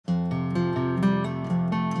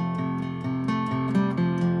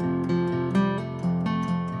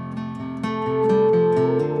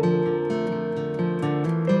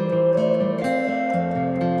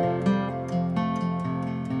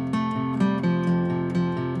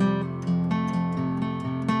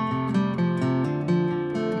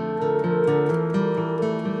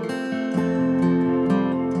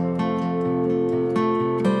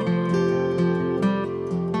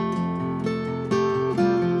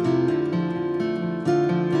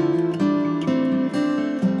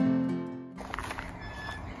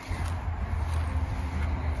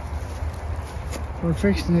We're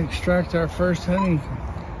fixing to extract our first honey.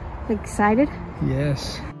 Excited?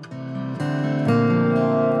 Yes.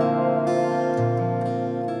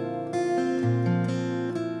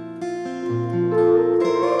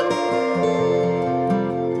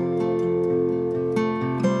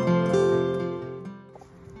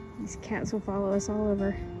 These cats will follow us all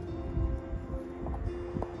over.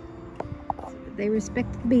 They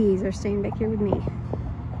respect the bees. They're staying back here with me.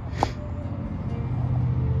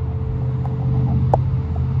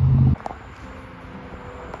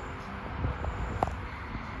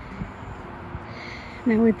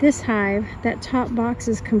 Now with this hive, that top box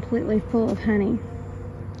is completely full of honey.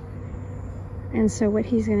 And so what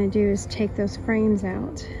he's going to do is take those frames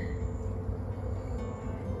out.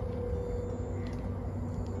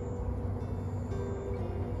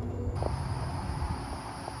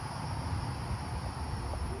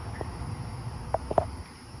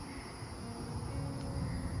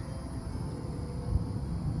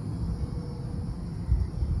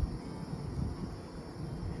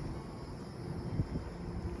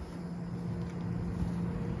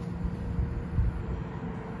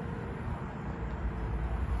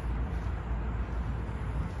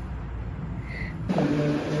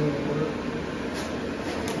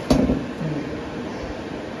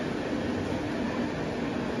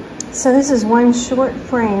 So this is one short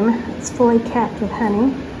frame. It's fully capped with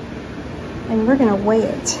honey. And we're gonna weigh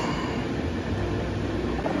it.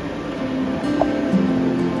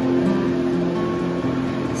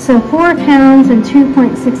 So 4 pounds and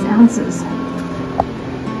 2.6 ounces.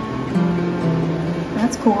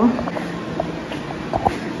 That's cool.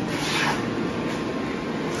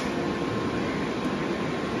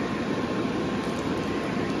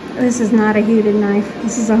 This is not a heated knife.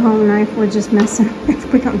 This is a home knife. We're just messing with.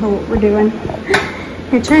 We don't know what we're doing.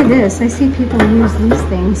 Here, try this. I see people use these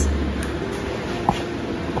things.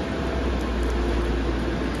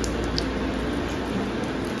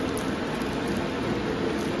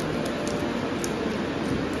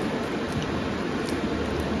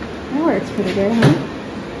 That works pretty good, huh?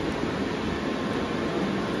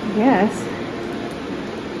 I guess.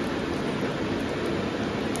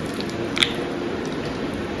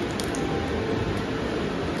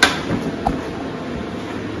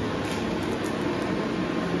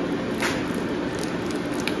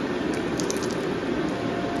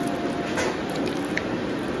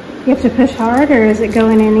 You have to push hard, or is it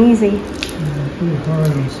going in easy? Yeah, pretty hard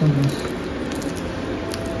on some of this.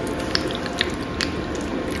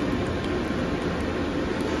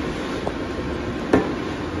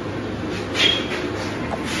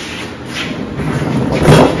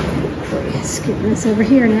 Scooping this over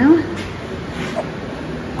here now.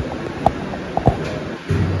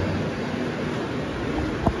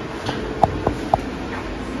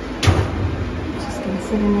 Just gonna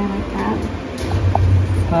sit in there like that.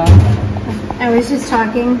 I was just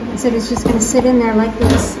talking. I said it's just going to sit in there like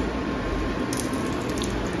this.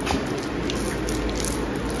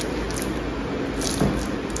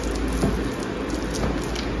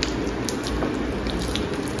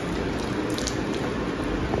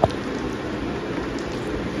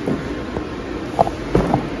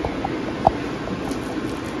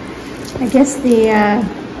 I guess the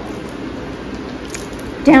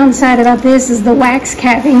downside about this is the wax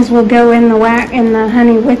cappings will go in the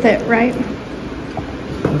honey with it, right?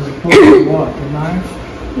 What, the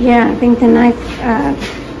knife? Yeah, I think the knife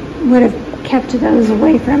would have kept those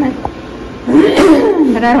away from it.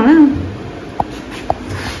 But I don't know.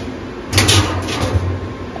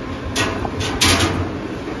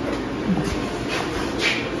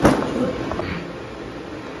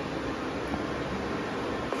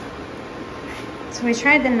 So we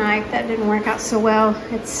tried the knife. That didn't work out so well.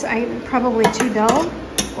 It's probably too dull,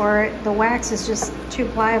 or the wax is just too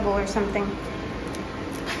pliable or something.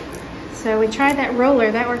 So we tried that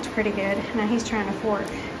roller. That worked pretty good. Now he's trying a fork.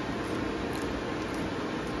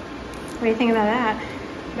 What do you think about that?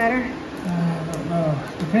 Better? I don't know.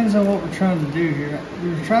 Depends on what we're trying to do here.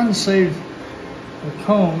 We're trying to save the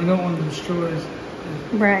comb. We don't want to destroy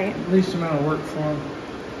right. the least amount of work for him.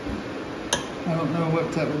 I don't know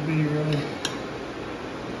what that would be really.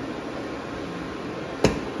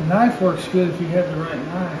 The knife works good if you have the right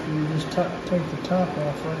knife. You just take the top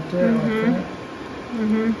off right there like that.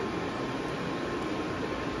 Mm-hmm.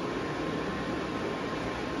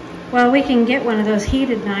 Well, we can get one of those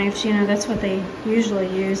heated knives, you know, that's what they usually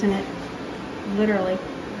use, and it literally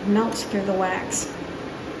melts through the wax.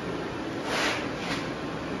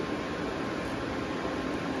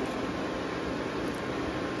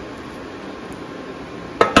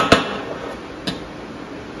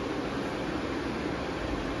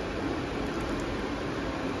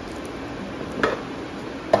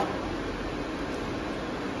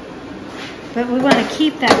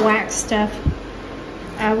 keep that wax stuff.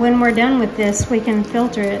 When we're done with this, we can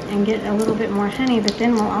filter it and get a little bit more honey, but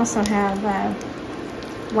then we'll also have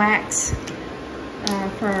wax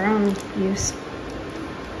for our own use.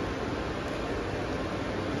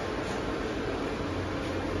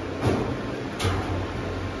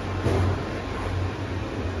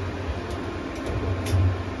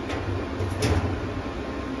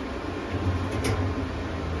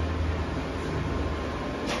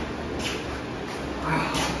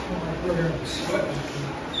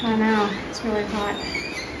 I know, it's really hot.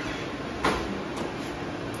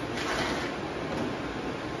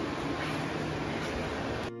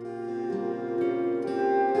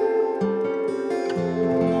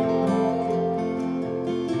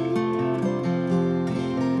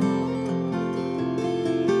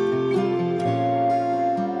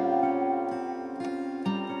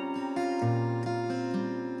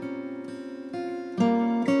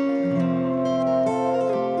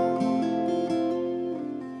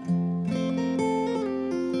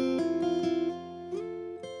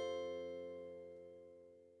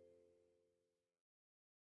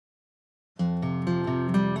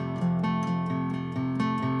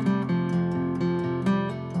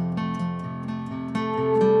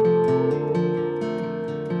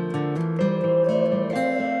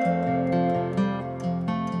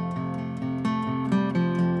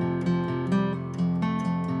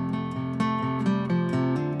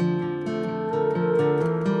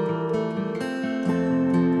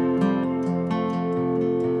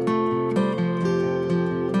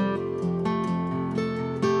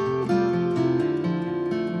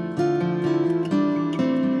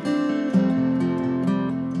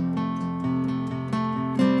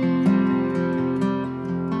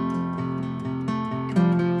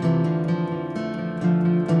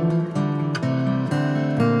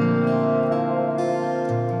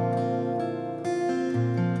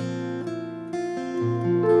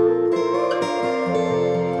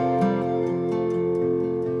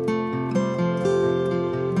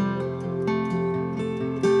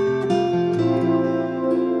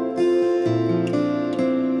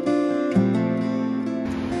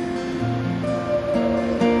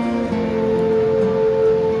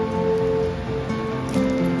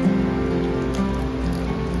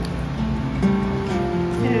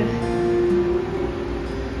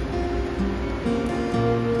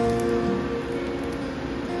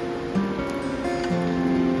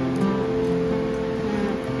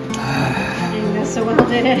 So well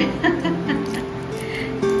did it.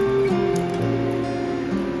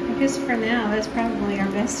 I guess for now, that's probably our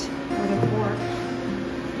best for the pork.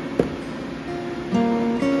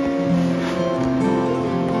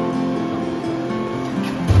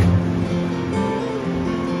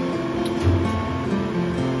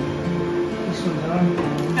 This one done?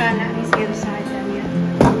 No, it needs the other side done yet.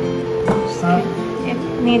 It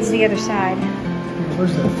needs the other side.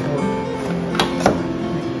 Where's that fork?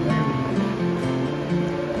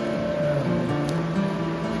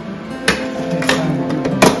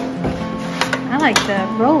 I like the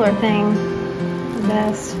roller thing the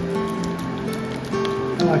best.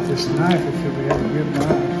 I like this knife if we have a good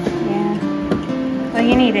knife. Yeah. Well,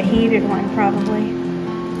 you need a heated one probably.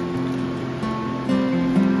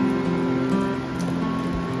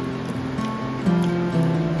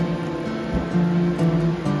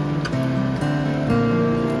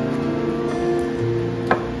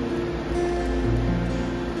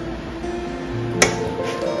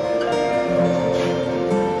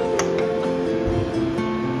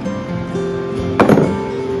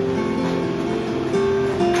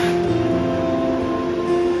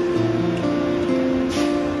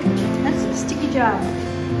 Job.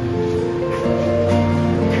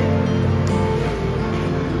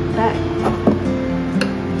 But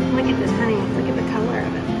look at this honey, look at the color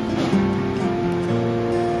of it.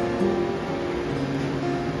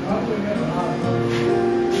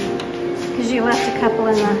 Because you left a couple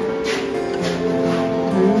in the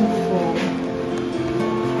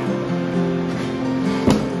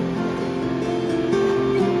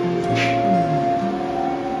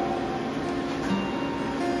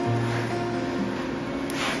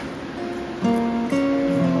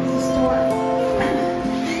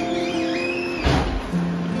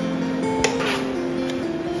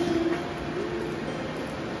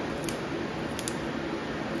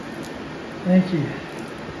Thank you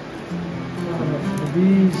for the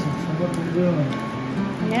bees and for what they're doing.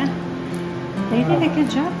 Yeah, they did a good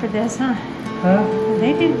job for this, huh? Huh?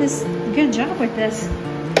 They did this good job with this.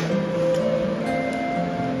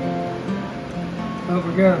 But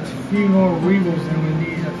we got a few more weevils than we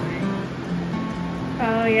need, I think.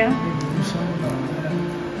 Oh yeah. Need to do something about that.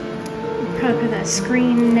 probably put that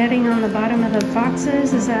screen netting on the bottom of the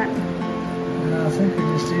boxes. Is that? No, I think we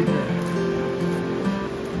just need that.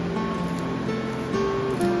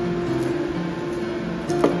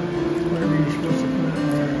 Whatever you're supposed to put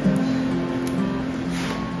in there.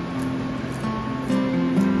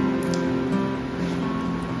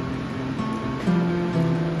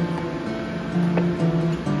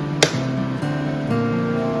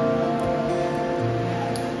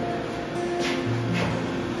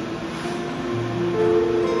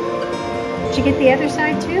 Did you get the other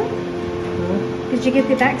side too? Cool. Did you get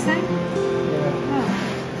the back side? Yeah. Oh,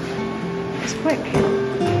 it's quick.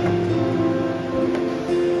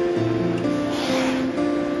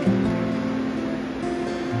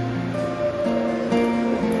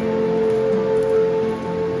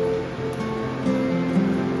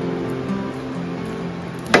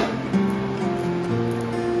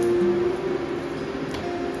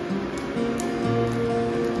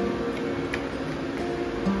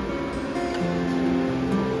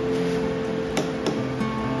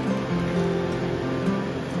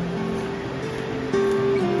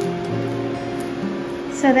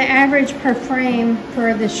 So the average per frame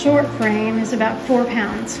for the short frame is about 4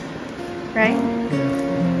 pounds, right?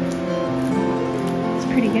 It's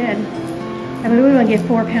pretty good. I mean, we won't get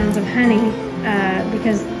 4 pounds of honey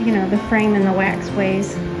because, you know, the frame and the wax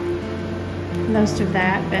weighs most of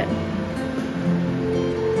that, but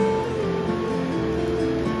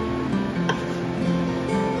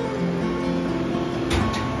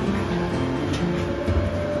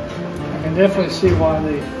I can definitely see why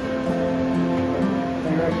they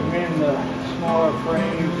recommend the smaller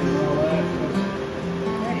frames and all that.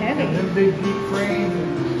 they're heavy. And them big deep frames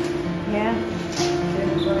and Yeah, thin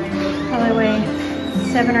frames. probably weigh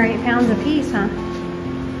 7 or 8 pounds a piece, huh?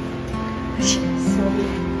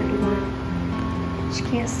 She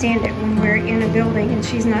can't stand it when we're in a building and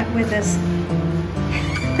she's not with us.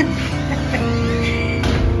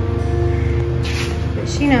 But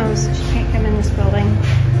she knows she can't come in this building.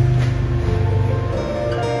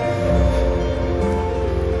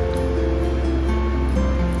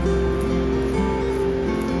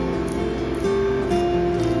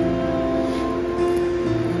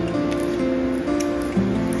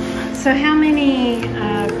 So how many,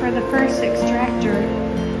 for the first extractor,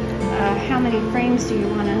 how many frames do you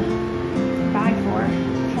want to buy for?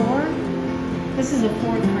 4? This is a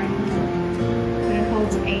 4th frame, but it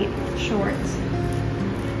holds 8 shorts.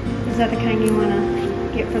 Is that the kind you want to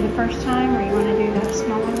get for the first time, or you want to do the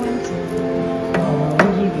smaller ones?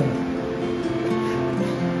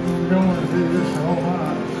 You don't want to do this a whole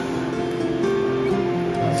lot.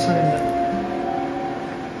 I'd say that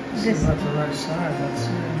this is about the right size, I'd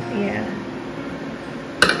say. Yeah.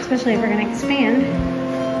 Especially if we're going to expand.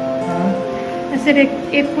 Huh? I said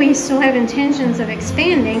if we still have intentions of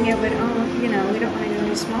expanding, it would, you know, we don't want to go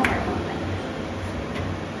any smaller.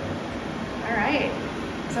 All right.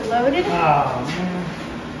 Is it loaded? Oh, man.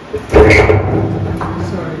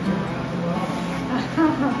 Sorry.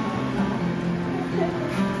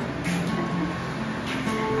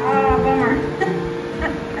 Oh, bummer.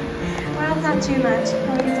 Well, it's not too much.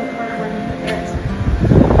 I'll get some cardboard and put this.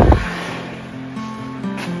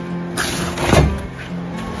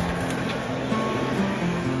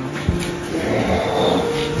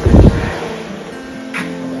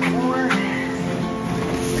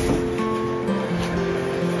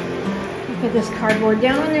 Put this cardboard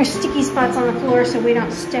down when there's sticky spots on the floor so we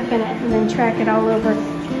don't step in it and then track it all over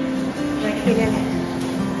like we did.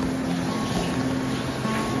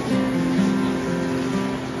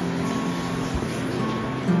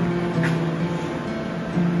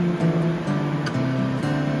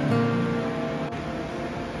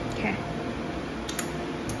 Okay.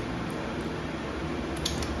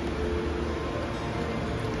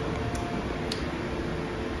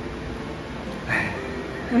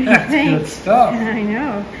 What do you That's think? good stuff. I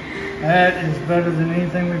know. That is better than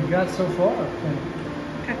anything we've got so far.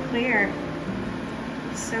 How clear.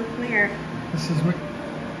 So clear. This is what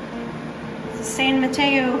It's a San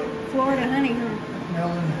Mateo, Florida honey, huh?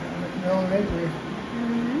 Melon Bakery.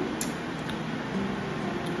 Mm-hmm.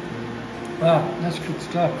 Wow, that's good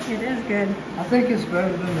stuff. It is good. I think it's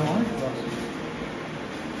better than the orange blossom.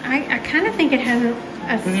 I kind of think it has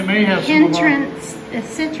But it may have some of our- a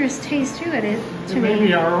citrus taste to it, to It may me.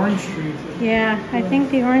 be our orange trees. Yeah, I think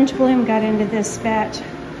the orange bloom got into this batch.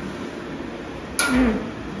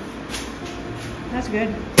 That's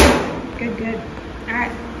good. Good, good. All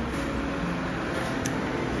right.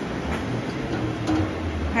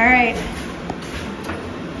 All right.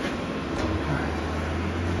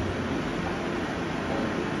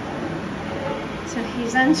 So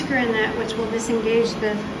he's unscrewing that, which will disengage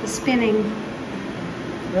the spinning.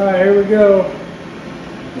 All right, here we go.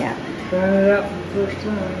 Yeah. Trying it out for the first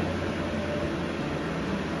time.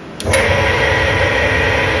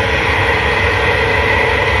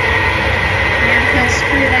 Now if he'll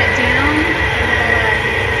screw that down,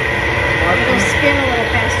 it'll spin a little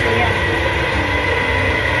faster, yeah.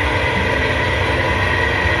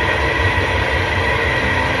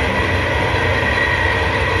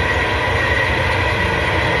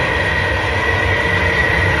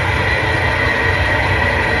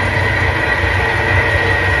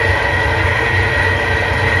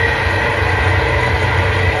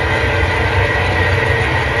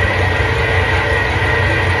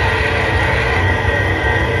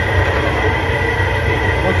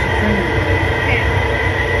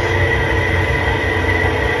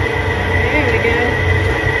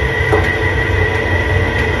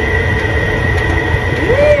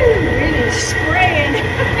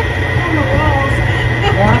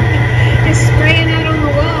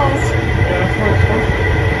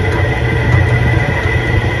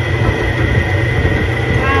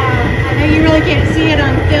 Can't see it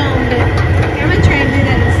on film, but I'm gonna try and do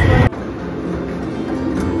that in slow.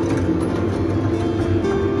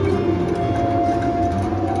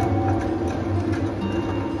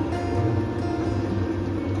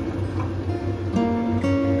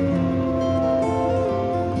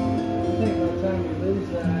 I think by the time you lose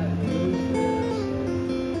that, you lose this.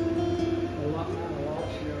 A lot of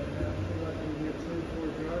loss you on that. I feel like you get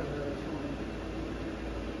 3-4 drives out of this one.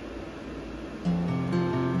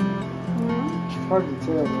 It's hard to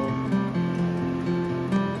tell though.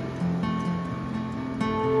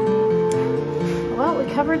 Well, we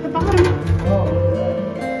covered the bottom. Oh,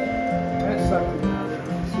 that sucked it out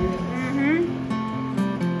there. See it? Mm-hmm.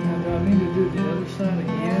 Now, do I need to do the other side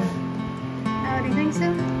again? Oh, do you think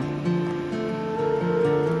so?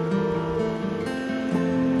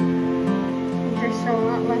 There's still a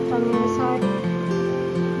lot left on the other side.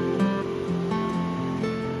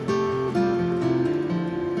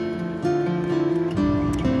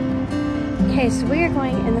 Okay, so we are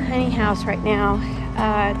going in the honey house right now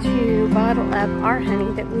to bottle up our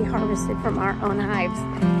honey that we harvested from our own hives.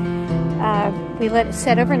 We let it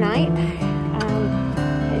set overnight.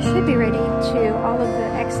 It should be ready to, all of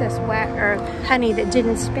the excess honey that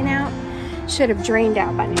didn't spin out should have drained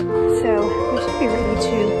out by now. So we should be ready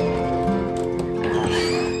to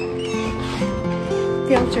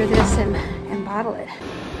filter this and bottle it.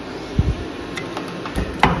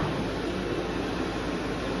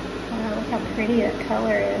 How pretty that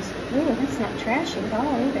color is. Ooh, that's not trashy at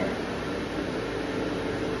all either.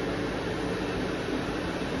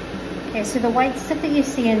 Okay, so the white stuff that you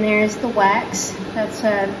see in there is the wax. That's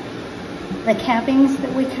the cappings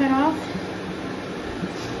that we cut off.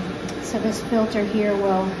 So this filter here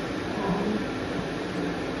will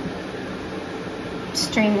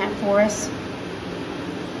strain that for us.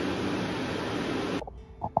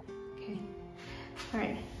 Okay, all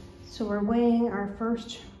right, so we're weighing our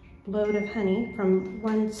first load of honey from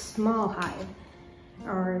one small hive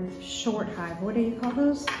or short hive. What do you call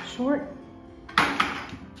those? Short?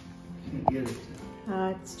 Can't get it.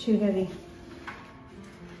 It's too heavy.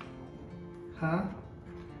 Huh?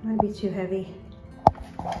 Might be too heavy.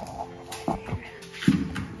 Alright,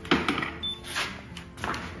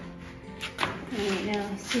 now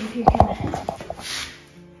see if you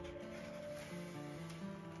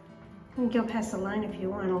can go past the line if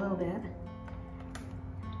you want a little bit.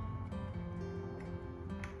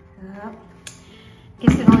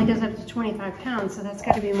 Guess it only goes up to 25 pounds, so that's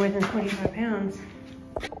got to be more than 25 pounds.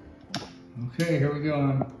 Okay, here we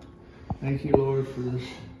go. Thank you, Lord, for this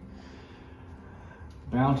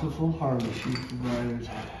bountiful harvest you provided.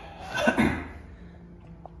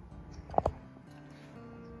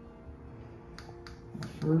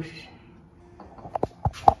 First,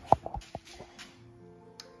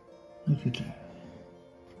 look at that.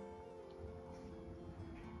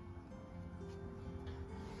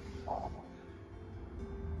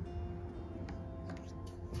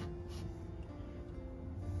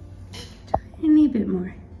 Tiny bit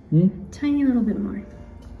more. Tiny little bit more.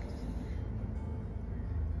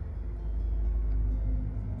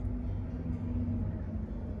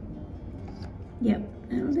 Yep,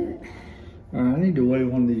 that'll do it. All right, I need to weigh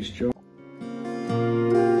one of these jars.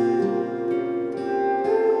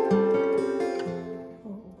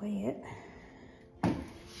 We'll weigh it.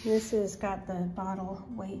 This has got the bottle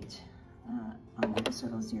weight on it, so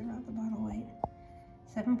it'll zero out the bottle weight.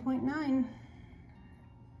 7.9.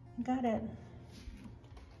 Got it.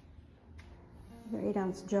 They're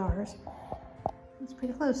 8-ounce jars. It's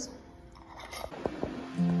pretty close.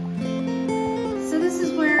 So this this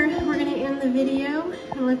is where we're going to end the video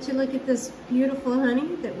and let you look at this beautiful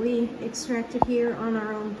honey that we extracted here on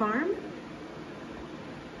our own farm.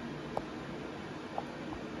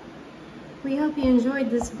 We hope you enjoyed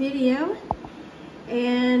this video,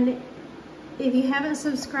 and if you haven't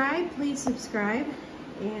subscribed, please subscribe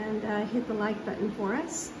and hit the like button for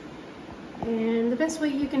us. And the best way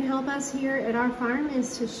you can help us here at our farm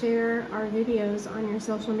is to share our videos on your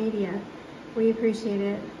social media. We appreciate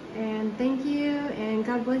it. And thank you, and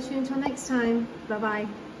God bless you until next time. Bye-bye.